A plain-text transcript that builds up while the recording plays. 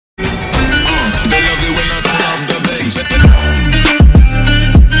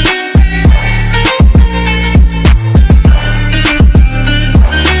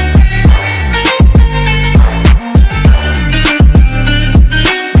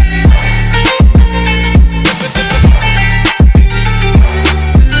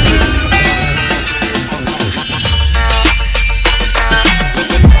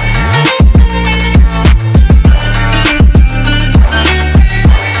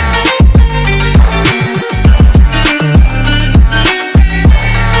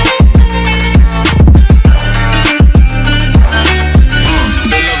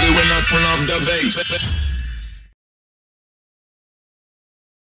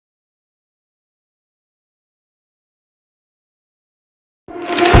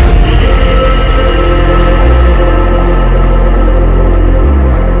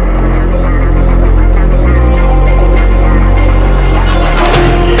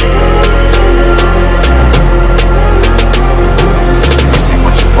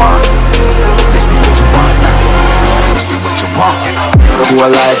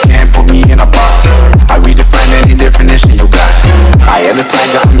alive, can't put me in a box. I redefine any definition you got. I am the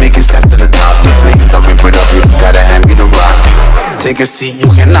tiger, I'm making steps to the top. The flames, I rip it up, you just gotta hand me the rock. Take a seat, you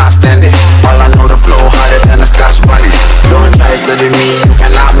cannot stand it. All I know, the flow harder than a Scotch bunny. Don't try studying me, you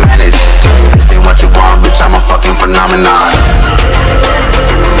cannot manage. This ain't what you want, bitch, I'm a fucking phenomenon.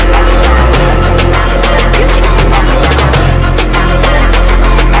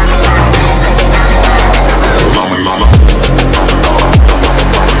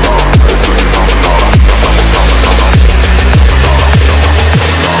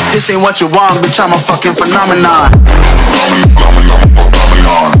 This ain't what you want, bitch, I'm a fucking phenomenon.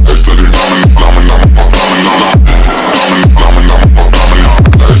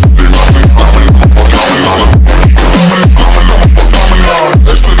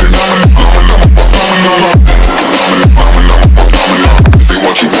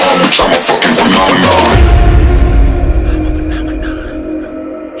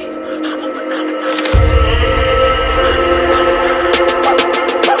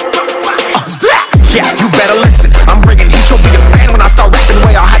 Yeah, you better listen. I'm bringing heat, you'll be a fan when I start rapping.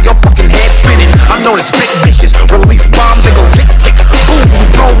 Way I'll have your fucking head spinning. I'm known as spit vicious, release bombs and go tick tick. Boom, you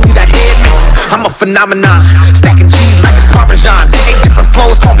blow me, that head missing. I'm a phenomenon, stacking cheese like it's Parmesan. 8 different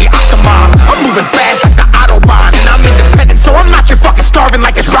flows, call me Octomom. I'm moving fast like the Autobahn, and I'm independent, so I'm not your fucking starving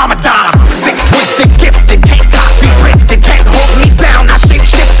like it's Ramadan. Sick, twisted, gifted, can't copy, printed, can't hold me down. I shape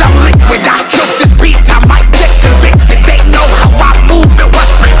shift, I'm liquid. I killed this beat, I might get convicted. They know how I move, it was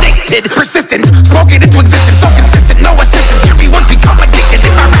predicted. Persistent, spoken into existence, so consistent, no assistance. Hear me once become addicted.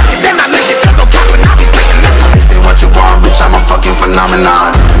 If I rap it, then I live it. There's no cap when I be breaking this. This ain't what you want, bitch, I'm a fucking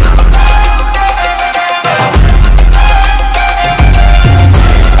phenomenon.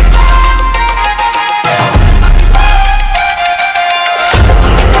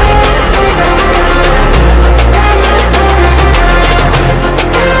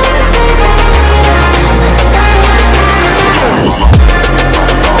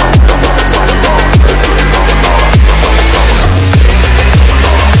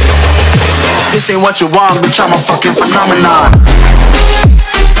 This ain't what you want, bitch, I'm a fucking phenomenon.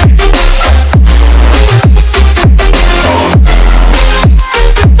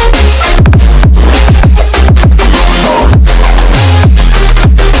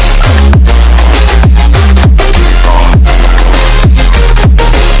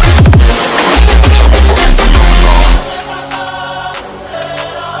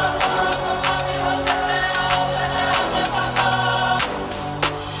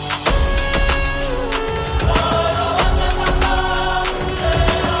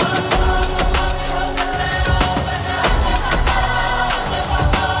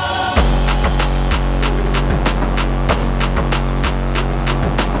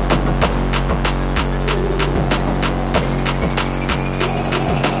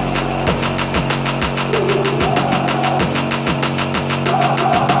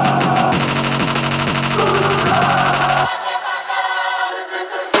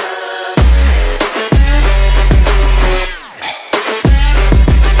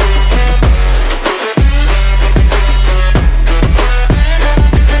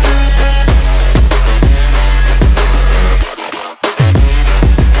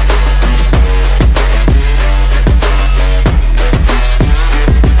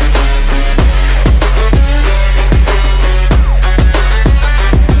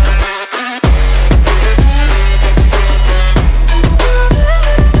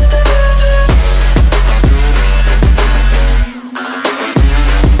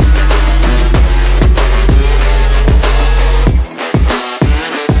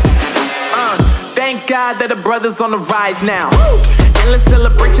 God that the brothers on the rise now. Endless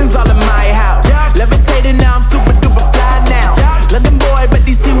celebrations all in my house. Levitating now, I'm super duper fly now. London boy, but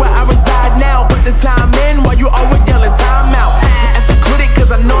DC where I reside now. Put the time in while you always yelling time out. And for quit it, cause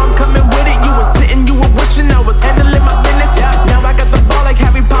I know I'm coming with it. You were sitting, you were wishing I was handling my business. Now I got the ball like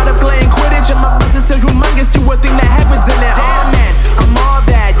Harry Potter playing Quidditch. And my business is humongous, you would think that happens in it. Damn man, I'm all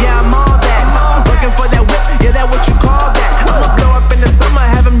that, yeah I'm all that. Working for that whip, yeah that what you call that. I'ma blow up in the summer,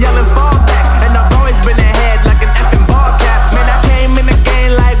 have them yelling fall back. And I've always been ahead like an effing ball cap. Man, I came in the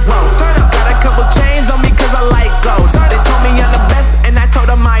game like whoa. Got a couple chains on me cause I like gold. They told me I'm the best and I told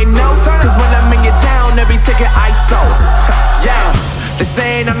them I know. Cause when I'm in your town, every ticket I sold. Yeah, they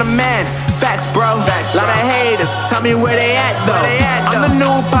saying I'm the man. Facts bro, lot of haters, tell me where they at though. I'm the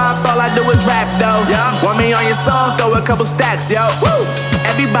new pop, all I do is rap though. Want me on your song, throw a couple stacks, yo. Woo!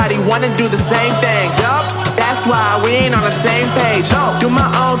 Everybody wanna do the same thing. That's why we ain't on the same page. Do my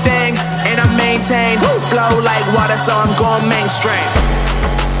own thing, and I maintain. Flow like water, so I'm going mainstream.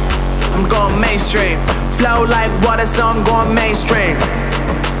 I'm going mainstream. Flow like water, so I'm going mainstream.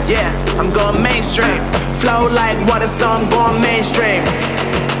 Yeah, I'm going mainstream. Flow like water, so I'm going mainstream.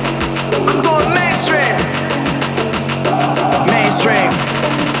 I'm going mainstream. Mainstream.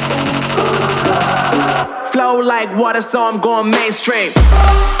 Flow like water, so I'm going mainstream.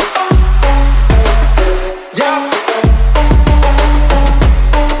 Yeah.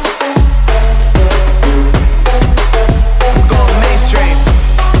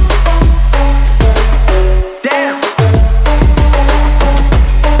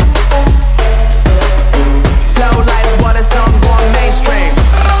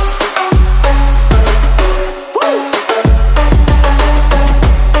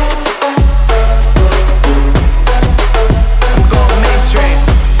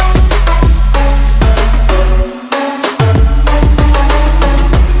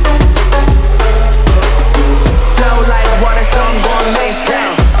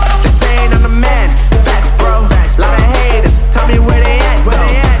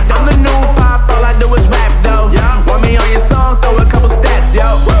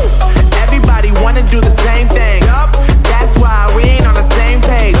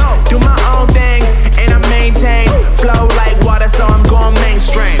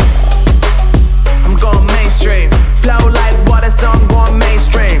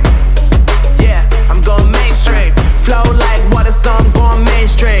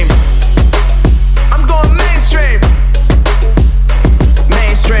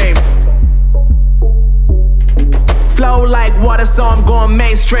 So I'm going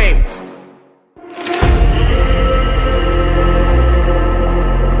mainstream.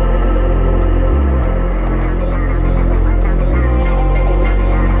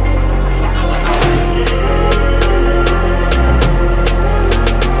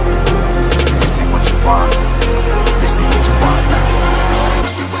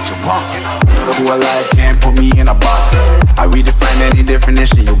 Who alive can't put me in a box. I redefine any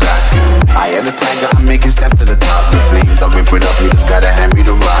definition you got. I am the tiger, I'm making steps to the top. The flames, I whip it up, you just gotta hand me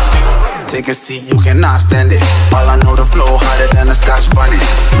the rock. Take a seat, you cannot stand it. All I know, the flow harder than a Scotch bunny.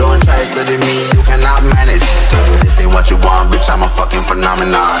 Don't try study me, you cannot manage. This ain't what you want, bitch, I'm a fucking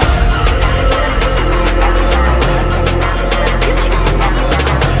phenomenon.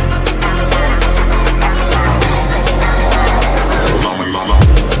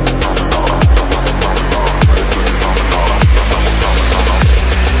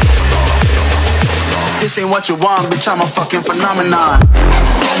 This ain't what you want, bitch, I'm a fucking phenomenon.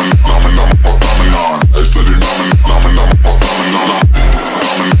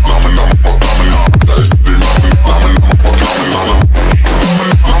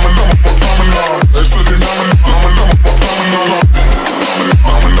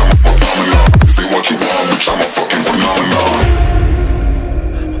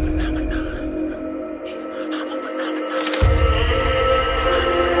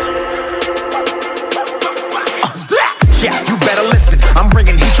 Yeah, you better listen. I'm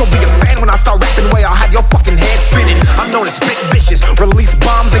bringing heat, you'll be a fan when I start rapping. Way I'll have your fucking head spinning. I'm known as spit vicious, release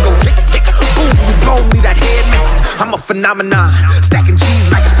bombs and go tick tick. Boom, you blown me that head missing. I'm a phenomenon, stacking cheese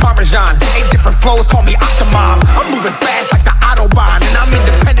like it's Parmesan. 8 different flows, call me Octomom. I'm moving fast like the Autobahn, and I'm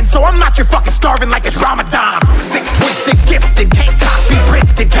independent, so I'm not your fucking starving like it's Ramadan. Sick, twisted, gifted, can't copy,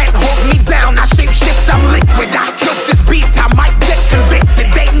 printed, can't hold me down. I shape shift, I'm liquid. I killed this beat, I might get convicted.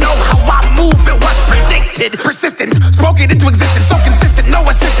 They know how I move, it was predicted. Persistent, spoke it into existence, so consistent, no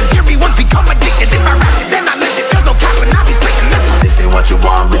assistance. Hear me once, become addicted. If I rap it, then I live it. There's no cap when I be freaking this. This ain't what you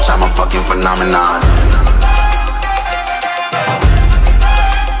want, bitch, I'm a fucking phenomenon.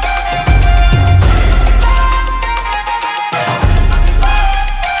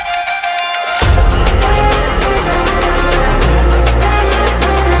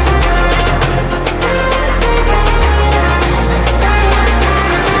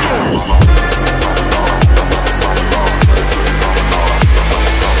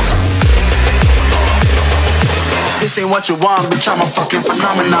 This ain't what you want, bitch, I'm a fucking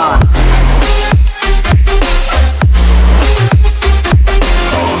phenomenon.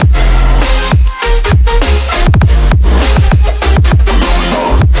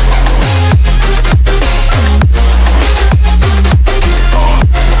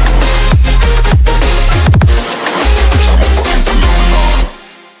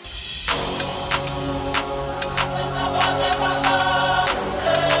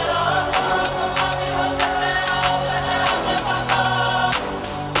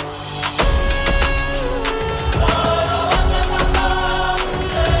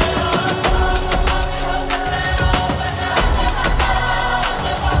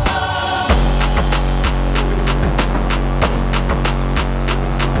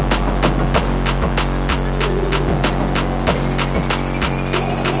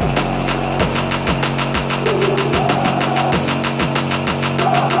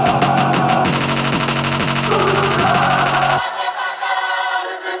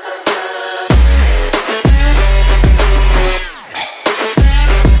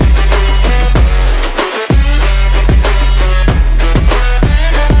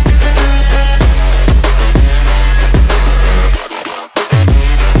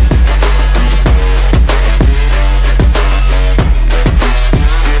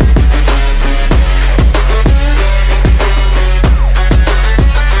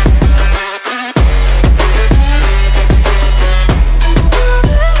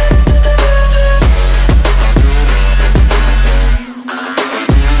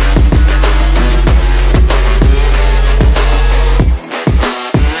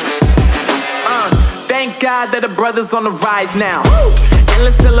 God that the brothers on the rise now.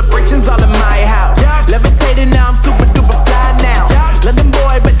 Endless celebrations all in my house. Levitating now, I'm super duper fly now. London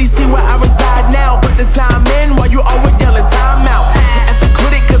boy, but DC where I reside now. Put the time in while you always yelling time out. And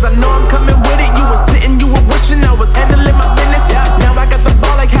quit it, cause I know I'm coming with it. You were sitting, you were wishing I was handling my business. Now I got the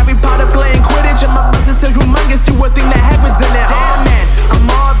ball like Harry Potter playing Quidditch. And my business so humongous, you would think that happens in it. Oh man, I'm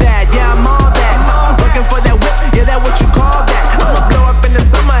all that, yeah, I'm all that. Working for that whip, yeah, that what you call that. I'ma blow up in the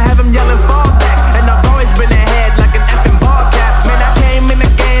summer, have him yelling fall back. And I've always been ahead like an effing ball cap. Man, I came in the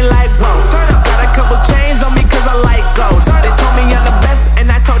game like, whoa. Got a couple chains on me cause I like gold. They told me I'm the best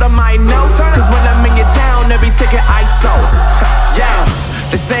and I told them I know. Cause when I'm in your town, every ticket I sold. Yeah,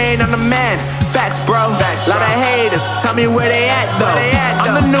 they saying I'm the man. Facts, bro. Lot of haters, tell me where they at though.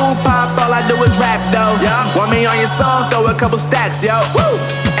 I'm the new pop, all I do is rap though. Want me on your song, throw a couple stacks, yo. Woo!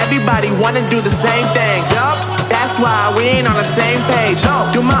 Everybody wanna do the same thing. That's why we ain't on the same page.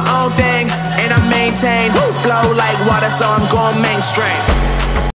 Do my own thing, and I maintain. Flow like water, so I'm going mainstream.